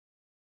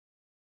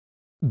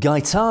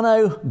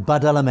Gaetano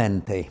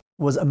Badalamenti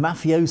was a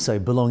mafioso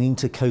belonging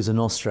to Cosa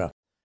Nostra,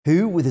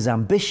 who, with his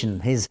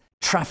ambition, his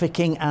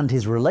trafficking and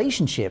his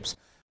relationships,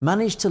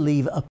 managed to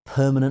leave a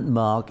permanent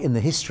mark in the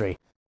history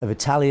of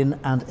Italian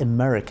and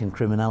American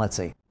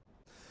criminality.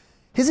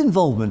 His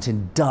involvement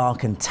in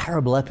dark and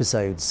terrible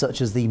episodes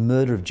such as the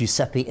murder of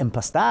Giuseppe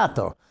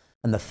Impastato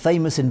and the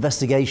famous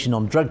investigation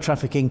on drug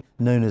trafficking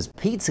known as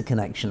Pizza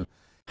Connection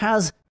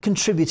has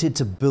contributed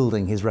to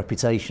building his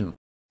reputation.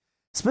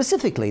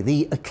 Specifically,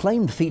 the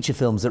acclaimed feature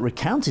films that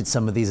recounted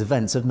some of these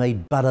events have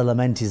made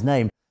Badalamenti's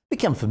name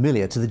become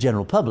familiar to the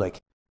general public.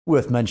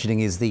 Worth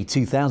mentioning is the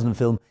 2000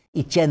 film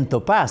I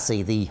Cento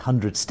Passi, The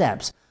 100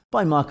 Steps,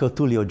 by Marco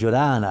Tullio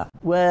Giordana,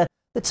 where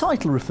the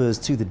title refers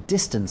to the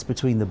distance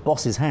between the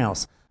boss's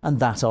house and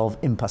that of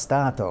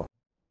Impastato.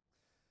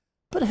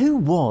 But who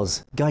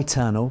was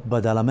Gaetano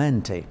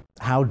Badalamenti?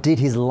 How did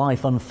his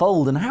life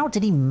unfold, and how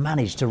did he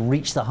manage to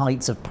reach the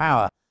heights of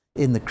power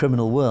in the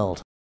criminal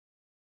world?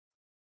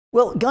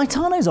 Well,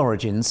 Gaetano's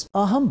origins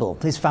are humble.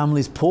 His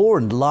family's poor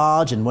and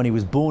large, and when he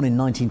was born in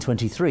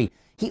 1923,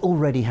 he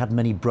already had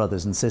many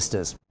brothers and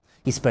sisters.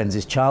 He spends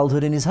his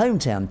childhood in his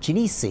hometown,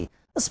 Cinisi,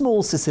 a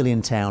small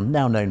Sicilian town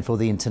now known for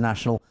the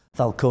international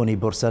Falcone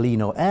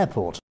Borsellino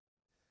airport.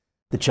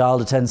 The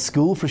child attends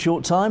school for a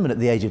short time and at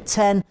the age of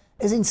 10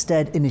 is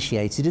instead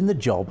initiated in the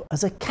job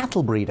as a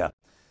cattle breeder.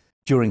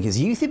 During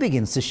his youth, he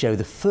begins to show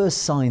the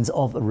first signs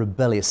of a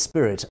rebellious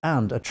spirit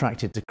and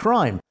attracted to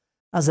crime,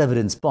 as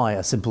evidenced by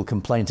a simple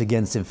complaint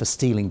against him for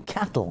stealing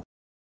cattle.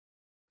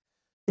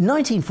 In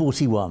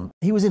 1941,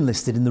 he was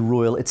enlisted in the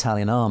Royal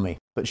Italian Army,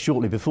 but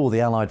shortly before the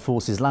Allied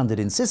forces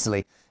landed in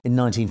Sicily in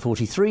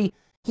 1943,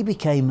 he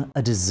became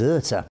a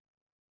deserter.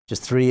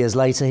 Just 3 years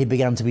later, he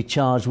began to be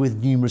charged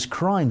with numerous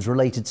crimes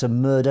related to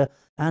murder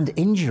and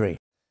injury,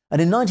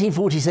 and in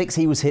 1946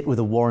 he was hit with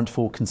a warrant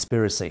for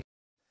conspiracy.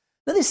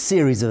 Now, this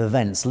series of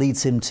events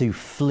leads him to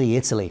flee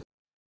Italy.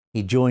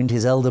 He joined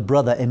his elder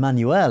brother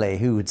Emanuele,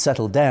 who had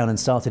settled down and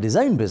started his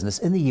own business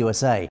in the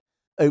USA,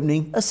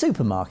 opening a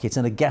supermarket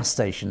and a gas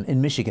station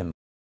in Michigan.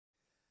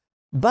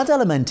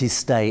 Badalamenti's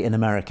stay in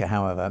America,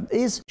 however,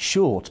 is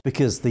short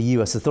because the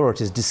US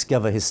authorities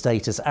discover his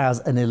status as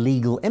an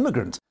illegal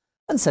immigrant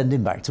and send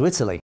him back to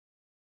Italy.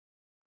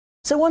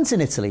 So once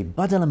in Italy,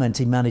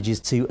 Badalamenti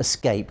manages to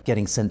escape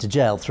getting sent to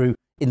jail through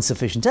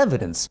insufficient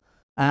evidence,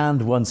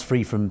 and once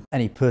free from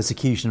any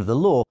persecution of the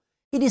law,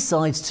 he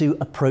decides to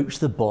approach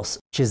the boss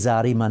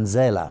Cesare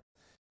Manzella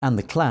and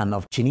the clan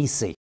of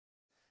Cinisi.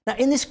 Now,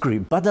 in this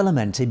group,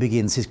 Badalamenti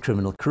begins his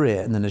criminal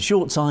career and in a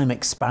short time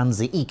expands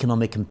the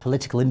economic and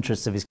political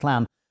interests of his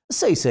clan,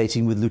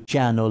 associating with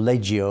Luciano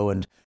Leggio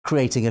and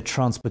creating a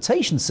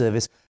transportation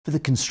service for the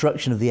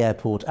construction of the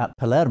airport at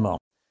Palermo.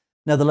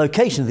 Now, the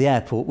location of the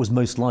airport was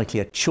most likely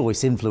a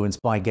choice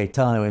influenced by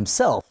Gaetano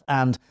himself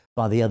and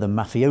by the other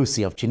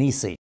mafiosi of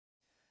Cinisi.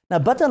 Now,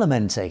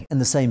 Badalamenti, in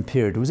the same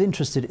period, was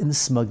interested in the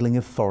smuggling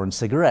of foreign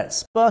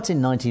cigarettes, but in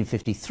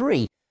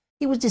 1953,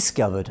 he was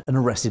discovered and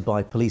arrested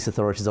by police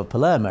authorities of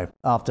Palermo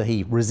after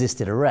he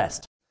resisted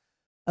arrest.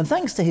 And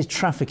thanks to his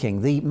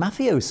trafficking, the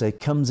mafioso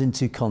comes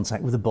into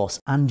contact with the boss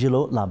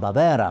Angelo La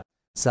Barbera,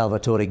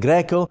 Salvatore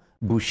Greco,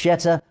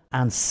 Buscetta,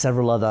 and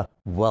several other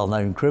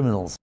well-known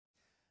criminals.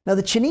 Now,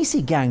 the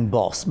Cinisi gang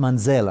boss,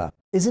 Manzella,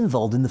 is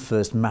involved in the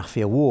first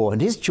mafia war,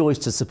 and his choice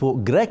to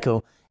support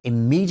Greco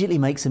immediately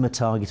makes him a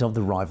target of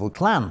the rival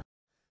clan.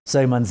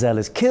 So Manzella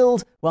is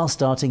killed while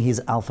starting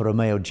his Alfa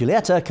Romeo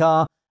Giulietta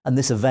car, and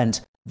this event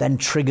then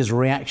triggers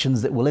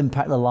reactions that will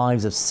impact the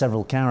lives of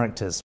several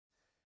characters.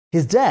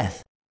 His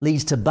death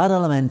leads to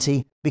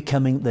Badalamenti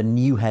becoming the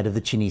new head of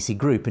the Cinisi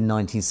group in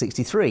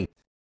 1963.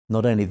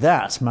 Not only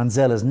that,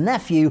 Manzella's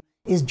nephew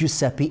is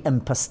Giuseppe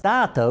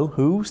Impastato,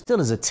 who,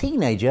 still as a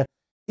teenager,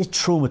 is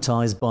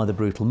traumatized by the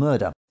brutal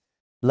murder.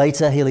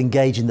 Later, he'll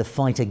engage in the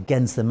fight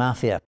against the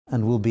mafia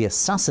and will be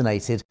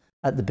assassinated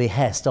at the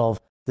behest of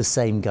the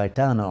same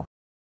Gaetano.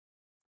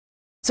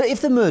 So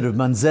if the murder of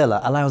Manzella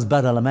allows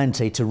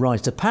Badalamenti to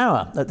rise to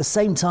power, at the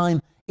same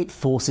time it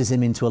forces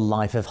him into a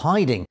life of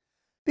hiding,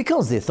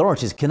 because the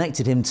authorities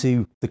connected him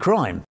to the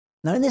crime.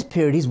 Now, in this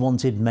period he's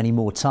wanted many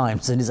more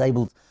times and is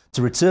able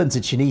to return to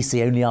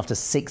Cinisi only after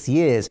 6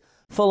 years,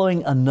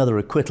 following another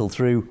acquittal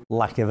through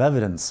lack of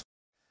evidence.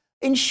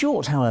 In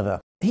short, however,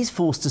 he's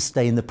forced to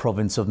stay in the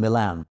province of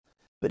Milan,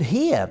 but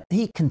here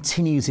he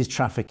continues his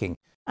trafficking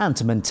and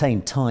to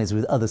maintain ties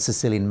with other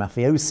Sicilian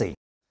mafiosi.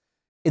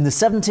 In the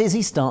 70s,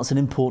 he starts an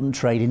important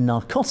trade in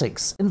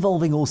narcotics,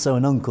 involving also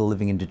an uncle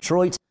living in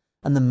Detroit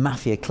and the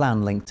mafia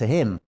clan linked to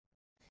him.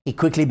 He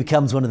quickly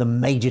becomes one of the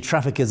major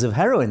traffickers of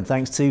heroin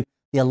thanks to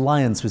the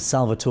alliance with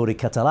Salvatore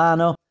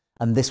Catalano,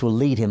 and this will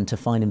lead him to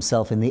find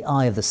himself in the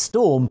eye of the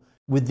storm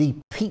with the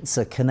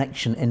Pizza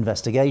Connection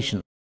investigation.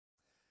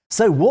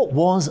 So what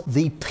was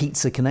the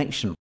Pizza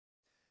Connection?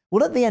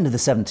 Well, at the end of the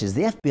 70s,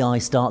 the FBI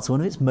starts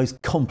one of its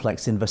most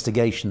complex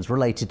investigations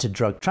related to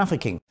drug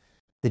trafficking.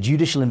 The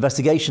judicial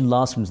investigation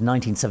lasts from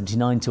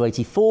 1979 to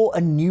 84,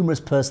 and numerous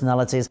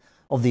personalities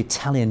of the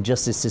Italian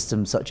justice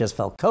system, such as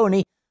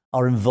Falcone,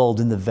 are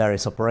involved in the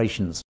various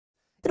operations.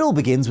 It all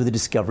begins with the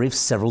discovery of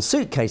several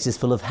suitcases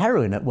full of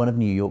heroin at one of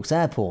New York's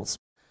airports.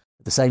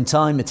 At the same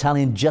time,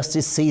 Italian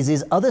justice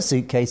seizes other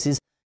suitcases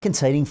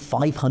containing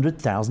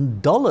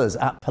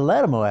 $500,000 at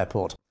Palermo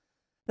airport.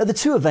 Now, the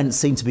two events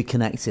seem to be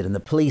connected, and the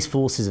police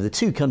forces of the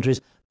two countries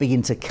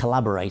begin to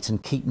collaborate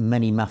and keep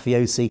many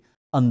mafiosi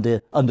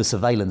under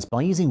surveillance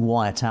by using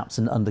wiretaps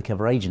and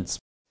undercover agents.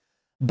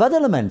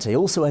 Badalamenti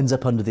also ends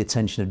up under the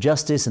attention of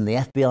justice, and the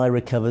FBI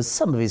recovers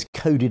some of his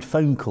coded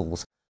phone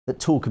calls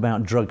that talk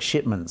about drug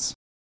shipments.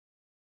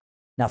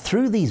 Now,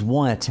 through these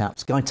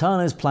wiretaps,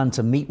 Gaetano's plan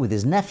to meet with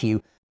his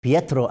nephew,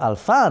 Pietro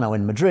Alfano,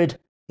 in Madrid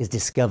is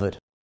discovered.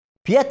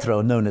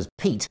 Pietro, known as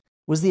Pete,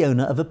 was the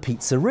owner of a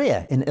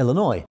pizzeria in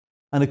Illinois,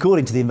 and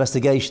according to the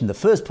investigation, the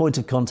first point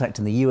of contact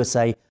in the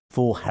USA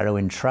for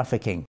heroin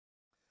trafficking.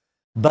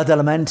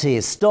 Badalamenti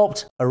is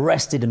stopped,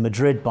 arrested in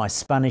Madrid by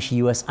Spanish,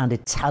 US and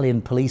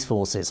Italian police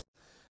forces,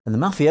 and the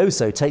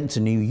mafioso taken to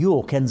New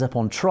York ends up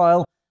on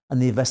trial,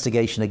 and the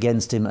investigation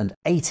against him and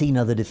 18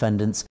 other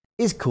defendants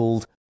is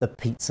called the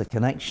Pizza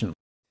Connection.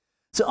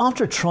 So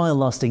after a trial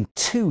lasting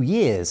 2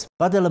 years,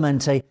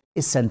 Badalamenti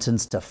is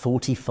sentenced to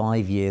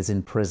 45 years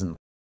in prison.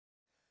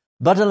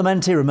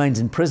 Badalamenti remains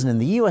in prison in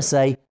the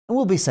USA and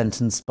will be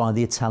sentenced by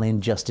the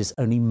Italian justice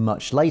only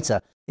much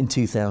later, in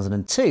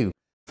 2002,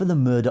 for the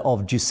murder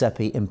of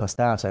Giuseppe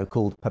Impastato,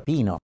 called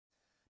Peppino.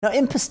 Now,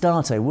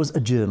 Impastato was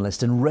a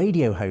journalist and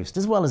radio host,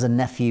 as well as a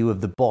nephew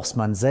of the boss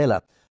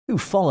Manzella, who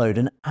followed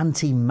an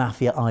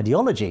anti-mafia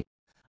ideology,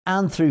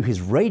 and through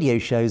his radio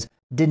shows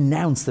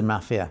denounced the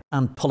mafia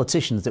and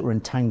politicians that were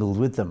entangled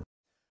with them.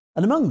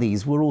 And among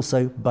these were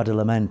also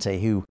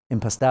Badalamenti, who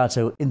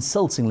Impastato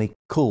insultingly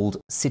called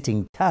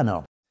sitting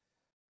cano.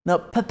 Now,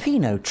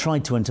 Peppino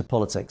tried to enter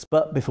politics,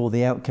 but before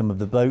the outcome of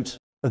the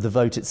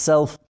vote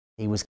itself,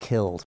 he was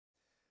killed.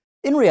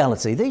 In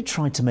reality, they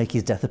tried to make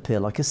his death appear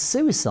like a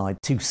suicide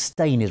to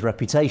stain his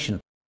reputation,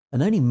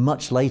 and only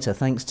much later,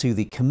 thanks to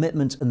the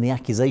commitment and the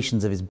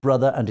accusations of his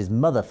brother and his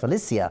mother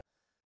Felicia,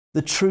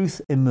 the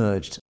truth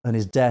emerged and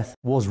his death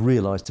was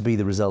realised to be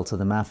the result of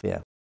the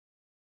mafia.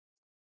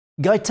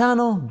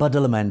 Gaetano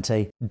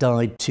Badalamenti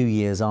died 2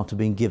 years after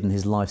being given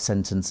his life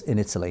sentence in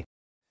Italy.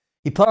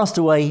 He passed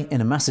away in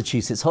a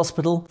Massachusetts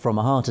hospital from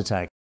a heart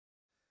attack.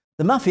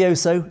 The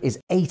mafioso is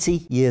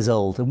 80 years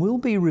old and will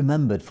be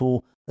remembered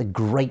for the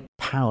great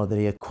power that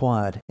he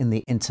acquired in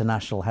the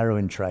international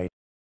heroin trade.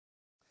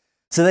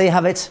 So there you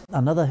have it,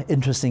 another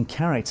interesting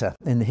character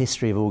in the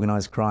history of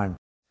organised crime.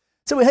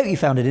 So we hope you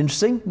found it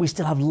interesting. We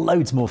still have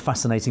loads more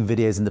fascinating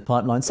videos in the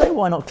pipeline, so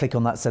why not click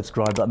on that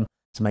subscribe button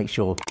to make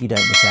sure you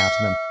don't miss out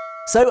on them.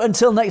 So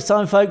until next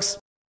time, folks,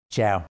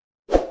 ciao.